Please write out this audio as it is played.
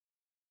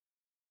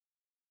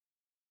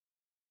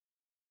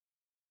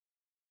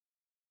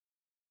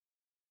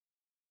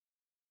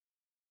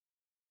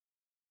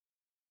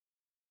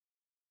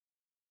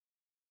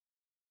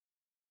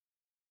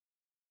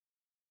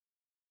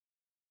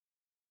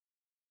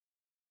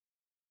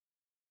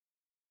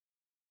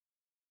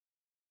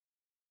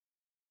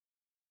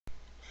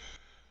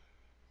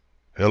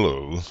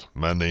Hello,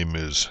 my name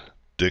is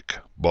Dick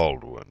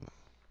Baldwin.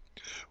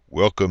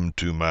 Welcome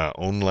to my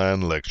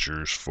online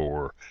lectures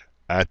for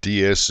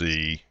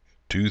ITSE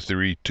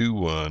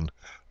 2321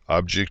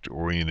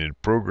 Object-Oriented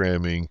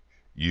Programming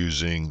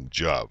using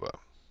Java.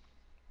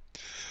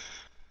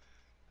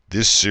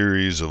 This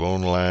series of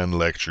online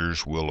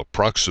lectures will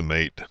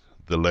approximate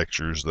the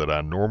lectures that I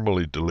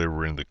normally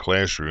deliver in the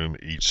classroom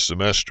each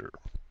semester.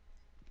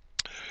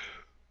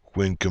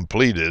 When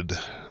completed,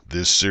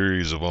 this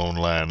series of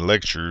online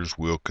lectures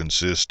will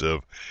consist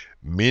of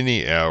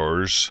many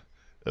hours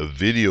of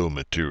video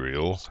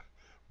material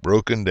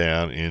broken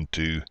down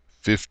into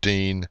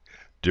 15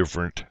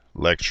 different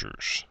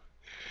lectures.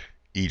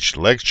 Each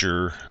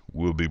lecture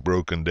will be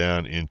broken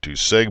down into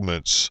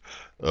segments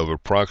of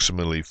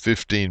approximately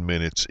 15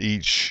 minutes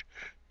each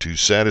to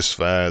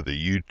satisfy the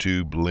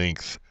YouTube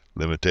length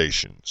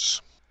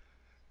limitations.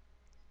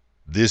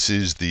 This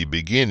is the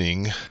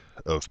beginning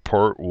of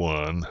Part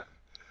 1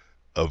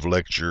 of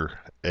Lecture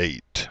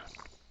 8.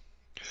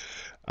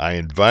 I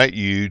invite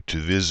you to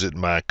visit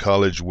my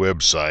college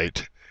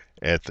website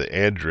at the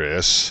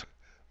address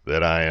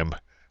that I am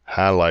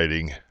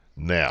highlighting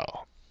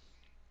now.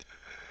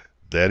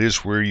 That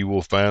is where you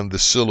will find the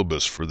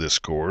syllabus for this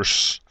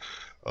course,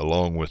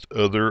 along with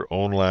other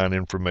online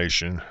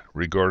information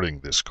regarding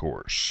this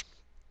course.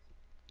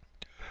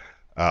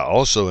 I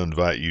also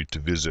invite you to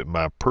visit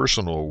my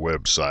personal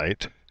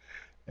website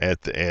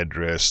at the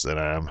address that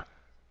I'm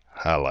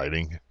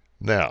highlighting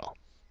now.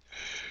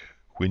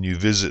 When you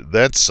visit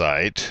that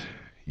site,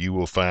 you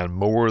will find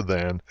more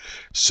than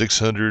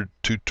 600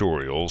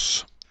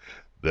 tutorials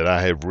that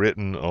I have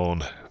written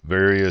on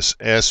various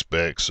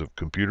aspects of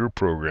computer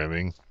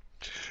programming,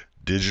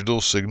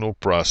 digital signal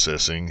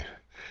processing,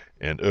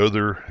 and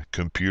other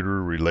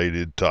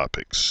computer-related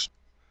topics.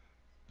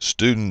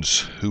 Students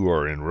who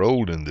are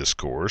enrolled in this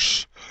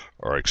course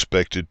are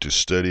expected to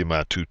study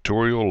my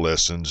tutorial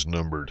lessons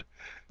numbered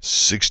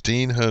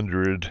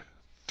 1600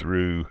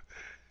 through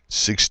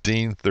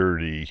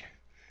 1630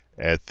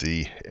 at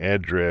the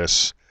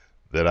address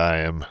that I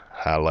am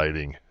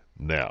highlighting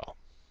now.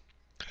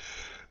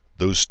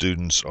 Those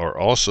students are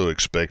also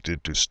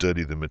expected to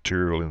study the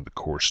material in the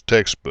course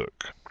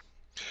textbook.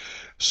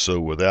 So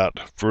without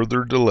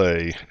further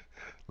delay,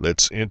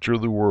 let's enter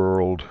the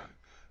world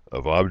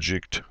of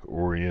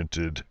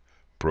object-oriented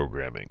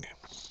programming.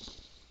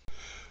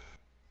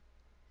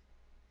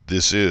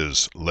 This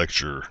is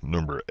lecture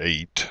number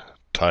 8,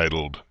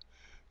 titled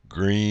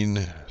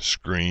Green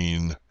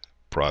Screen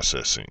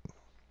Processing.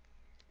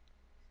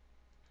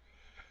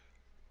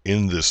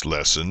 In this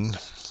lesson,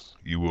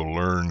 you will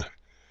learn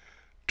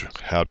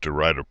how to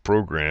write a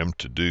program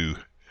to do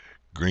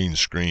green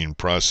screen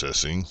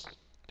processing,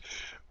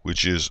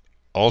 which is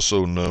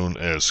also known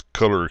as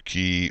color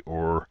key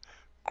or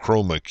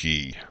chroma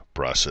key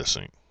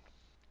processing.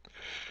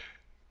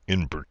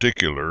 In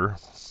particular,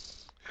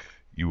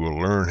 you will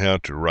learn how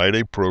to write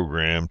a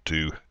program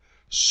to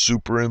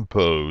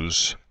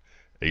superimpose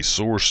a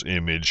source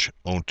image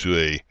onto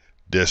a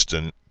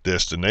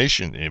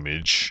destination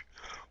image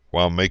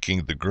while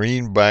making the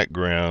green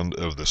background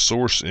of the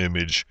source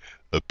image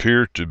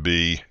appear to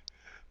be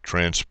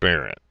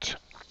transparent.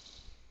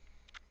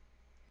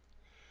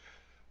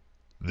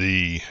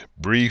 The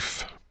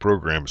brief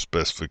program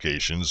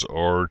specifications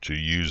are to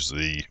use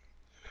the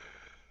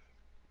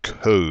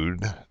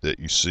code that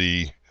you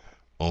see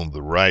on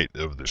the right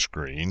of the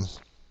screen,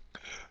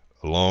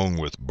 along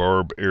with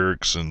Barb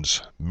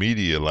Erickson's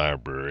media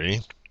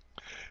library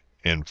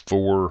and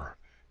 4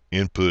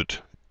 input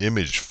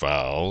image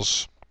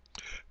files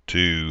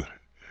to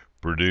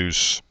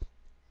produce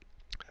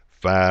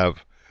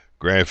 5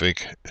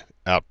 graphic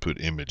output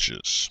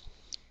images.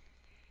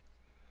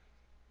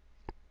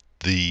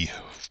 The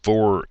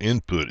 4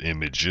 input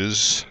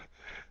images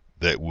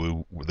that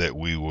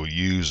we will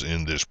use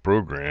in this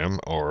program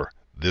are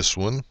this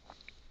one,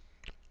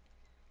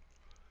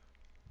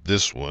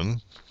 this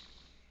one,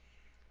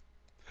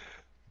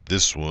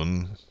 this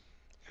one,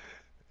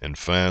 and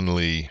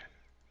finally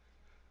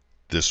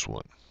this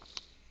one.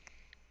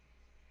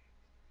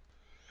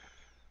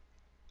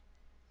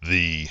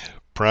 The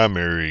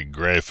primary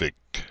graphic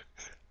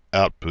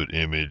output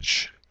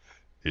image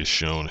is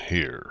shown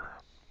here.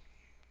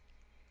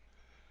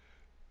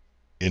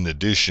 In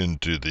addition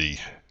to the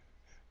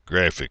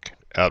graphic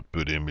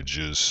output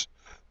images,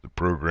 the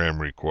program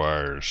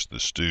requires the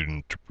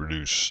student to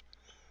produce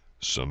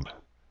some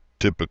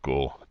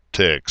typical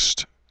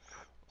text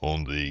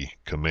on the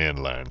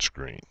command line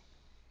screen.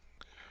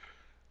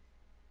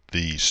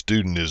 The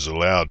student is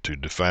allowed to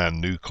define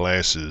new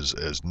classes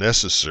as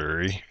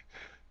necessary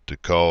to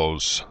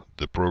cause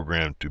the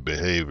program to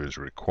behave as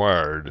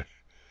required,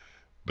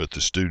 but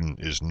the student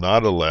is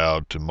not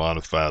allowed to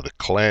modify the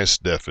class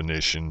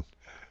definition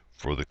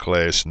for the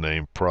class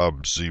name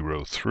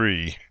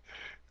prob03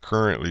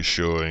 currently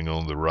showing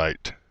on the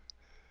right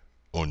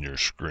on your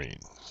screen.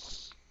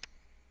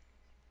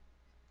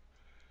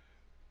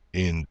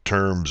 In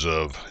terms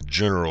of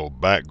general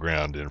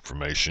background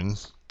information,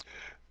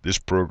 this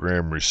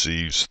program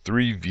receives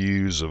 3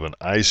 views of an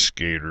ice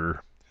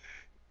skater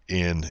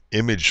in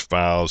image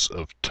files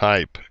of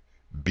type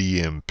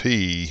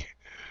BMP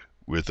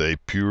with a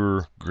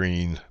pure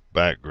green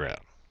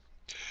background.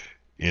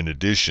 In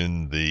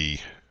addition, the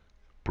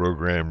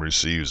program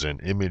receives an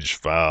image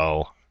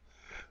file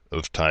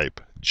of type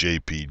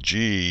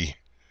JPG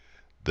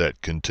that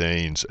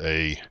contains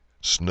a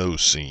snow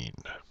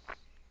scene.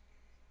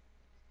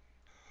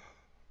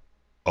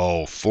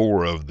 All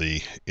four of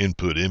the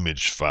input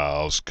image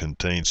files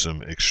contain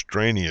some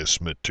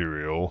extraneous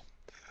material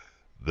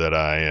that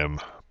I am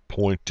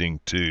pointing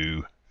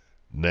to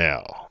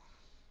now.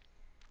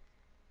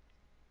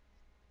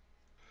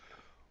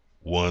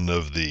 One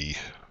of the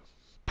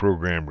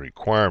program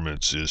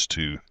requirements is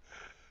to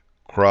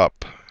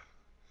crop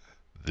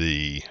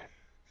the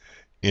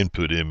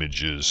input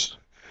images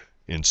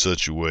in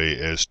such a way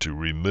as to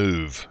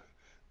remove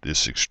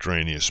this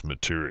extraneous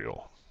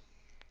material.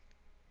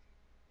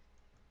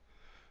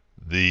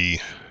 The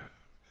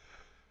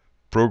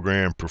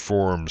program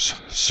performs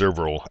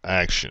several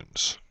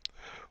actions.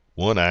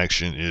 One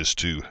action is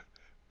to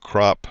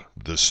crop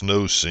the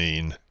snow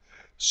scene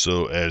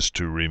so as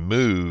to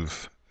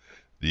remove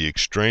the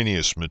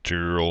extraneous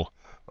material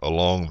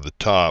along the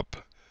top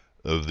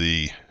of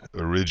the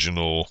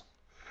original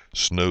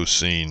snow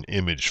scene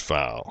image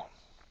file.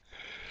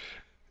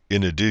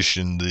 In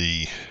addition,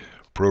 the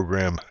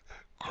program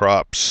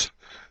crops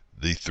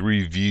the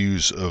three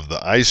views of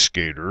the ice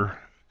skater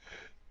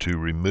to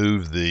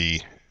remove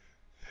the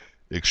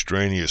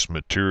extraneous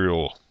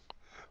material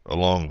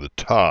along the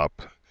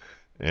top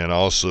and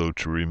also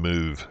to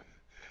remove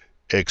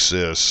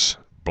excess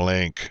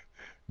blank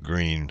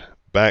green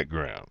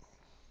background.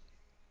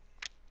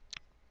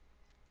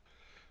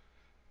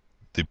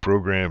 The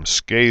program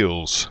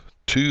scales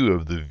two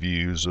of the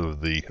views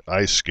of the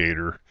ice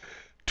skater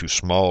to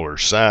smaller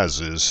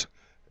sizes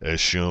as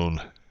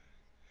shown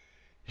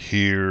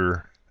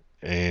here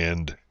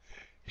and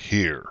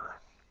here.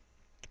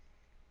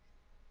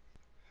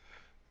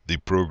 The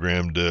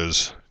program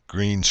does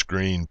green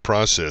screen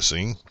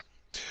processing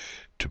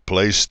to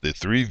place the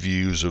three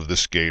views of the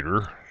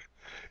skater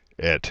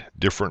at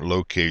different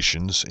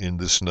locations in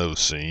the snow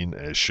scene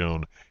as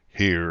shown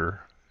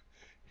here,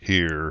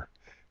 here,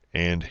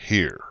 and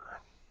here.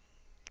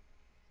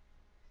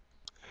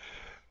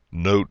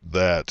 Note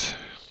that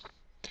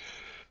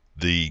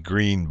the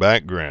green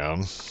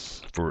background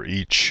for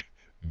each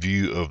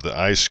view of the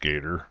ice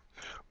skater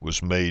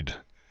was made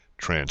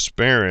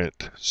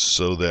transparent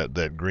so that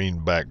that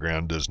green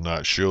background does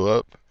not show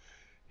up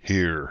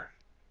here,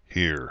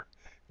 here,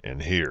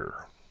 and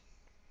here.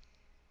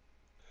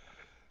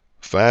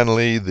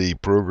 Finally, the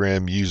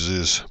program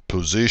uses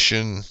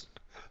position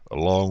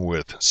along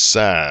with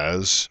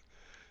size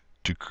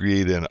to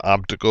create an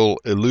optical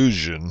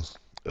illusion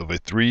of a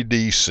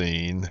 3D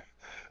scene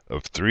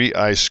of three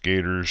ice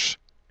skaters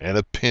and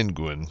a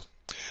penguin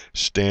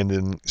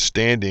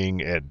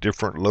standing at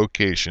different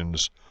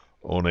locations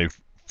on a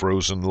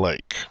frozen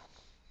lake.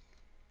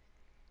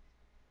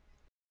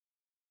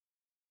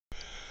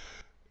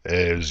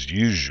 As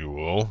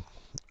usual,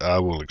 I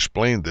will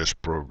explain this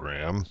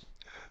program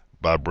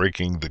by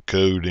breaking the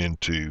code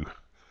into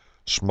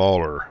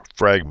smaller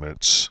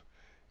fragments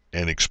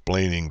and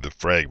explaining the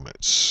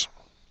fragments.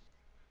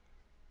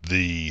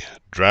 The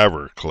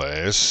driver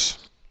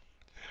class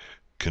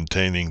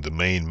containing the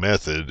main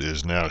method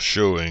is now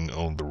showing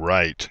on the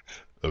right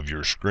of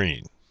your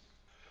screen.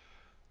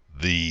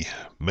 The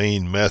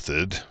main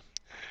method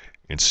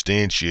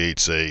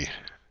instantiates a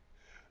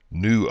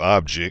new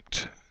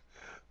object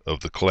of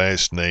the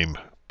class name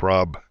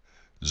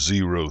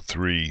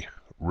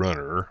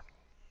prob03runner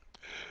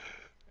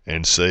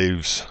and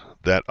saves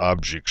that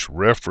object's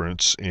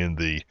reference in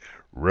the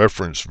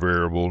reference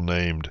variable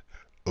named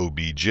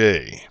obj.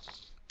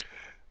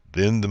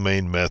 Then the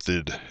main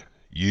method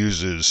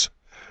uses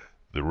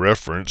the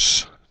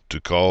reference to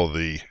call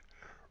the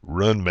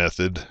run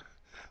method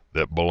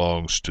that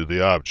belongs to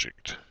the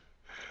object.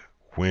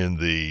 When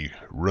the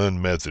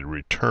run method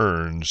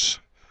returns,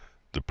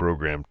 the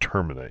program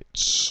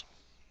terminates.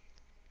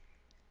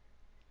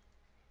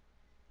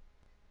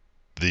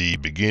 The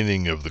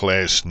beginning of the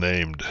class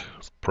named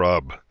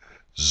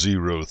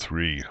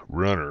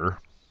prob03runner,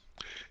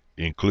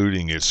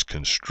 including its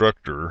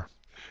constructor,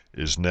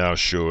 is now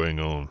showing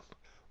on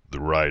the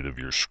right of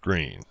your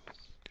screen.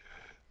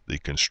 The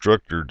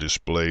constructor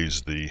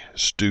displays the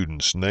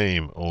student's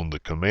name on the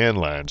command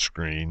line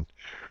screen,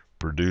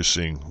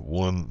 producing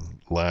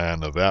one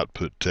line of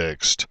output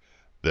text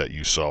that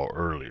you saw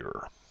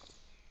earlier.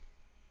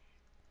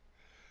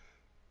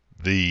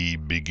 The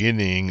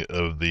beginning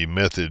of the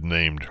method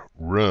named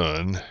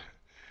run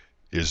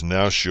is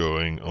now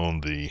showing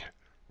on the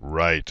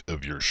right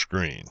of your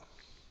screen.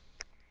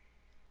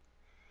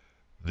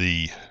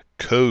 The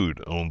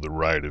code on the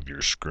right of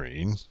your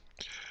screen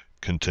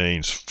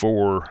contains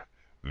four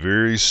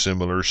very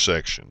similar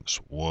sections: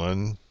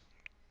 1,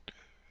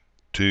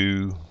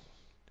 2,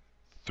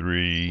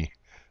 3,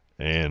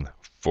 and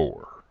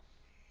 4.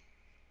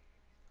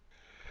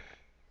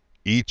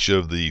 Each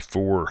of the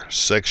four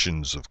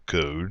sections of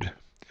code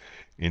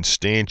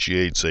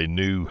instantiates a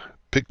new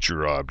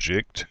picture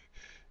object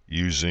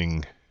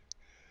using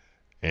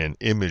an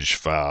image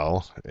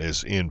file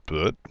as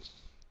input.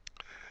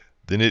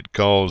 Then it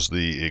calls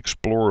the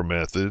Explorer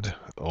method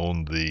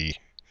on the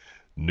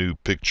new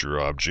picture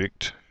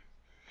object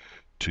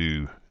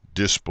to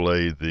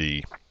display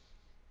the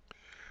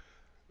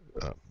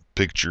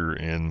picture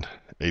in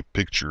a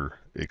Picture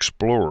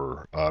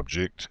Explorer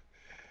object,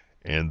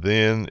 and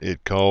then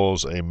it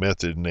calls a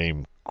method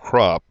named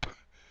crop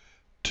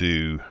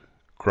to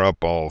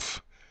crop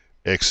off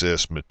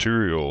excess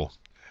material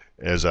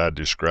as I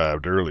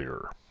described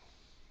earlier.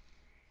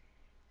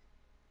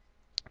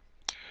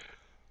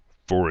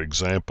 For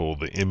example,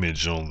 the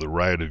image on the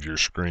right of your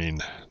screen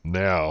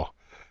now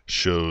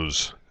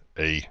shows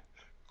a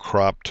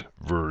cropped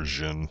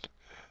version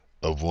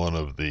of one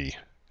of the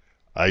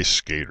ice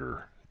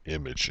skater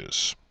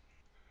images.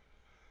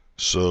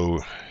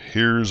 So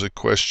here's a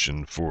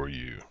question for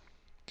you.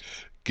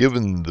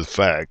 Given the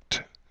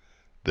fact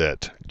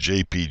that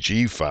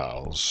JPG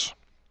files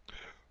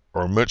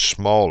are much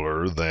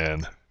smaller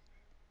than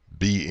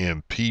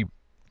BMP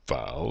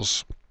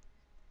files,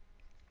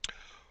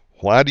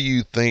 why do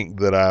you think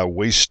that I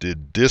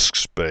wasted disk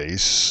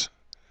space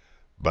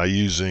by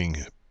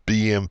using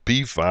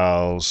BMP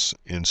files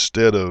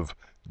instead of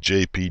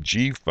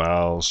JPG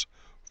files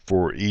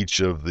for each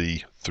of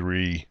the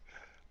 3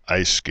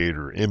 ice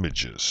skater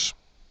images?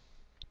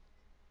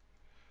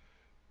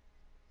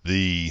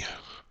 The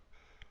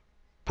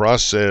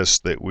process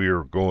that we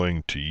are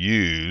going to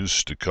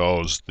use to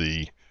cause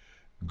the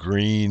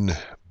green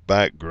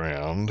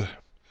background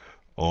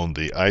on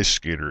the ice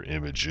skater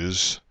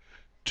images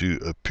to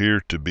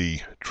appear to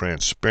be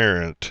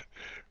transparent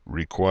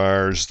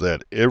requires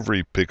that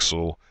every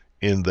pixel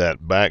in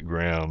that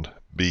background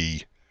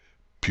be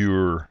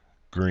pure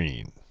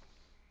green.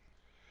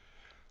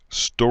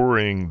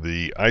 Storing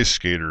the ice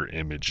skater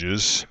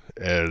images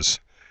as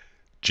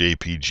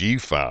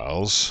JPG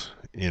files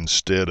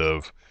instead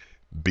of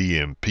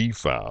BMP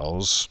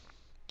files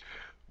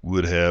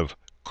would have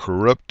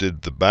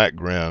corrupted the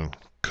background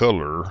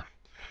color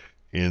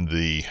in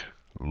the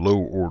low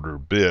order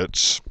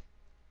bits,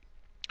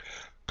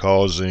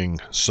 causing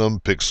some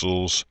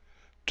pixels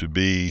to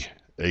be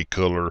a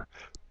color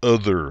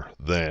other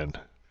than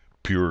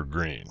pure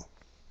green.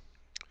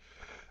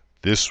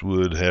 This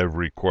would have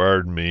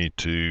required me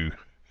to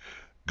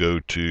go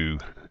to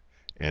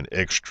an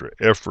extra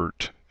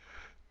effort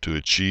to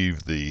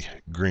achieve the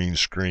green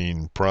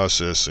screen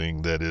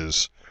processing that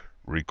is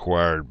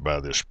required by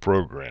this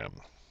program.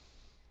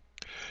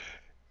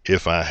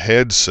 If I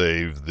had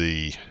saved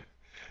the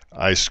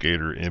ice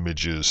skater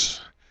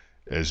images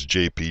as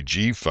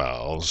JPG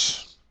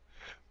files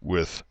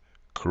with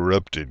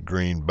corrupted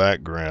green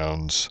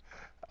backgrounds,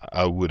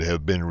 I would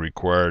have been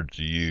required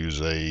to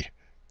use a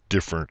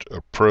different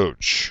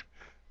approach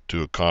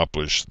to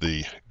accomplish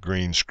the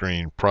green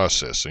screen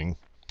processing,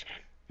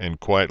 and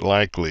quite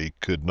likely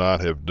could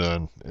not have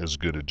done as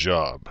good a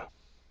job.